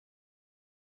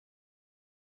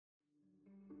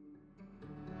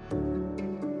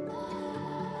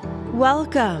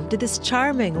Welcome to this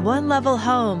charming one-level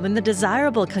home in the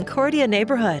desirable Concordia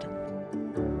neighborhood.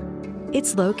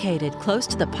 It's located close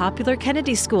to the popular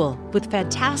Kennedy School with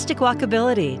fantastic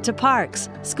walkability to parks,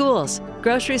 schools,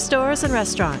 grocery stores, and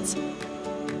restaurants.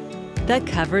 The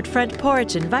covered front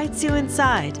porch invites you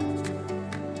inside.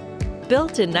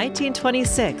 Built in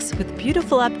 1926 with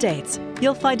beautiful updates,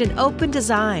 you'll find an open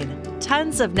design,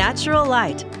 tons of natural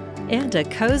light, and a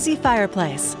cozy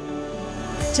fireplace.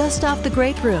 Just off the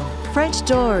great room, French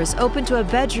doors open to a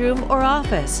bedroom or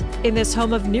office in this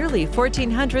home of nearly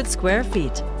 1,400 square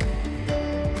feet.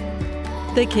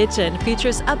 The kitchen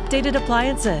features updated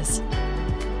appliances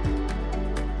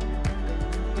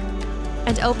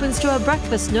and opens to a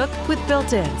breakfast nook with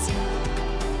built-ins.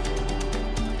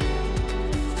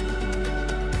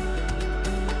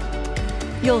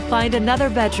 You'll find another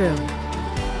bedroom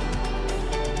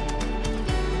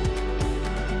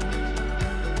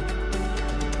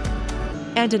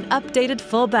and an updated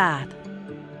full bath.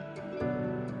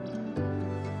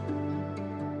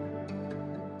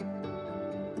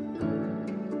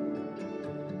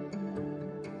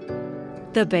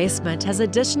 The basement has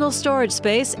additional storage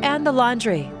space and the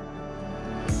laundry.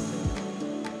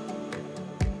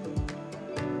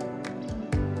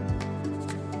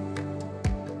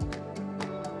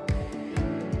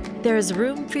 There's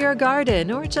room for your garden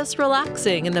or just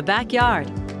relaxing in the backyard.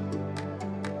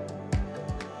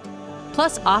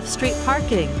 Plus off-street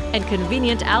parking and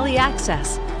convenient alley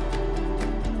access.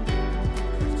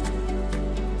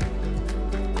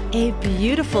 A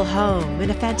beautiful home in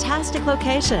a fantastic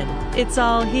location. It's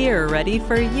all here ready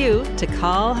for you to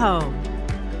call home.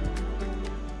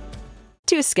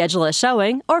 To schedule a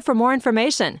showing or for more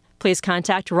information, please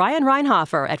contact Ryann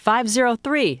Reinhofer at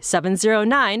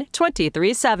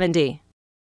 503-709-2370.